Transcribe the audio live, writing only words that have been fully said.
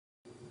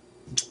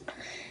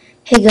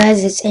Hey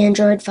guys, it's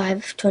Android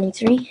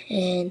 523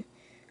 and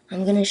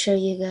I'm going to show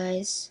you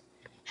guys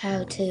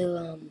how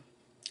to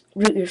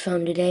root your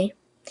phone today.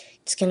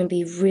 It's going to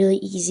be really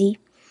easy,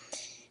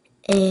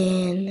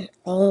 and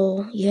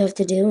all you have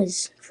to do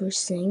is,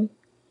 first thing,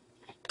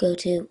 go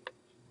to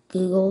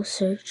Google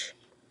search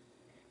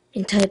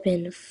and type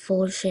in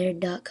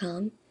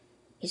fullshared.com.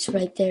 It's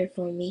right there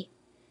for me,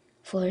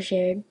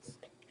 fullshared.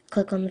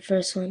 Click on the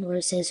first one where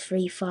it says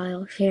free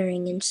file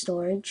sharing and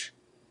storage.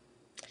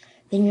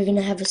 Then you're going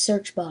to have a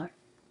search bar.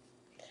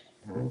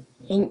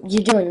 And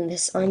you're doing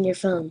this on your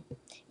phone.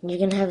 And you're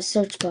going to have a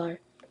search bar.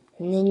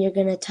 And then you're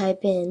going to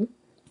type in,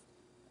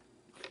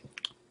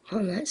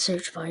 on that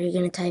search bar, you're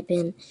going to type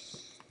in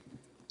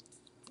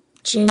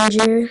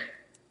ginger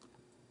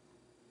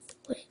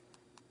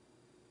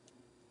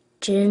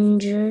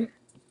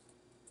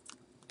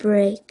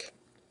break,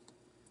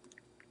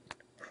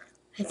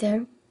 right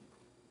there.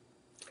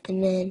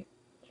 And then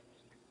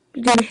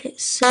you're going to hit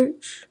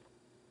search.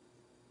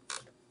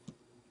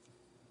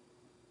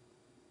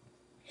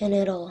 And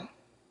it'll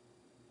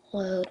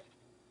load.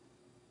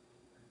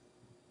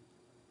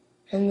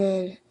 And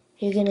then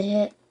you're going to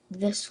hit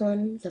this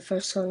one, the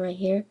first one right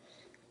here.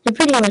 They're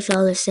pretty much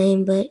all the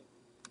same, but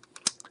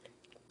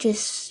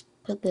just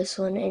put this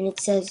one, and it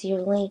says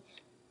your link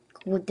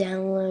will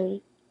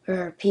download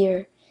or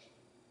appear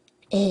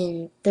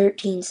in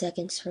 13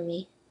 seconds for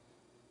me.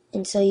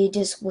 And so you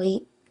just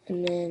wait,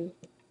 and then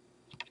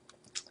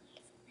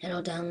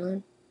it'll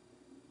download.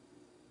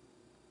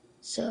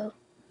 So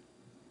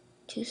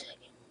 2 seconds.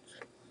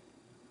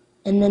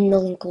 And then the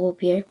link will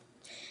appear.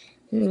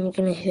 And then you're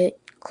going to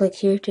click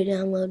here to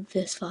download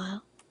this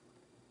file.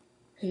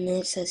 And then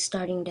it says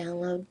starting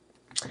download.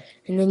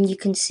 And then you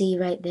can see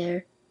right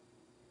there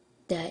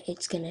that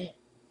it's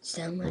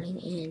downloading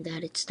and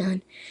that it's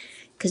done.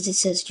 Because it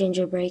says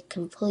ginger break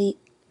complete.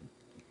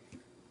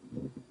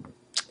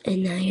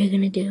 And now you're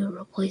going to do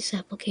replace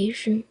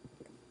application,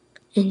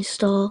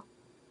 install.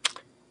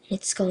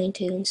 It's going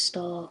to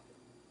install.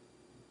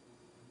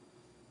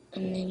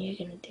 And then you're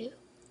going to do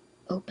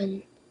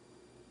open.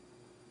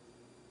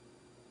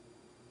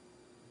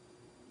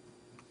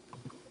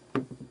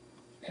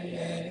 And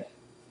then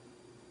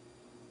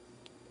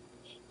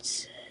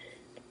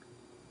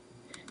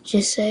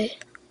just say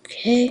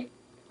okay.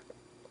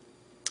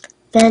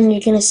 Then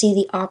you're going to see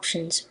the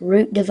options,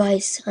 root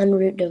device,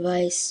 unroot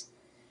device,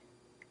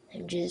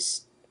 and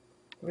just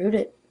root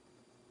it.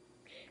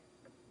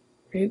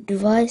 Root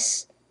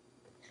device,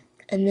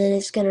 and then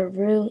it's going to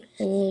root,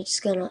 and then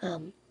it's going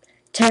to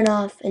turn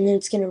off, and then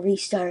it's going to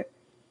restart,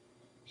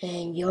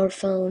 and your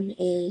phone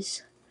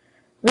is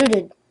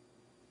rooted.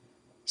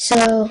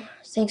 So,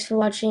 thanks for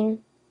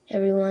watching,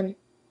 everyone,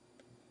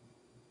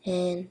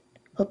 and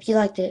hope you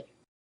liked it.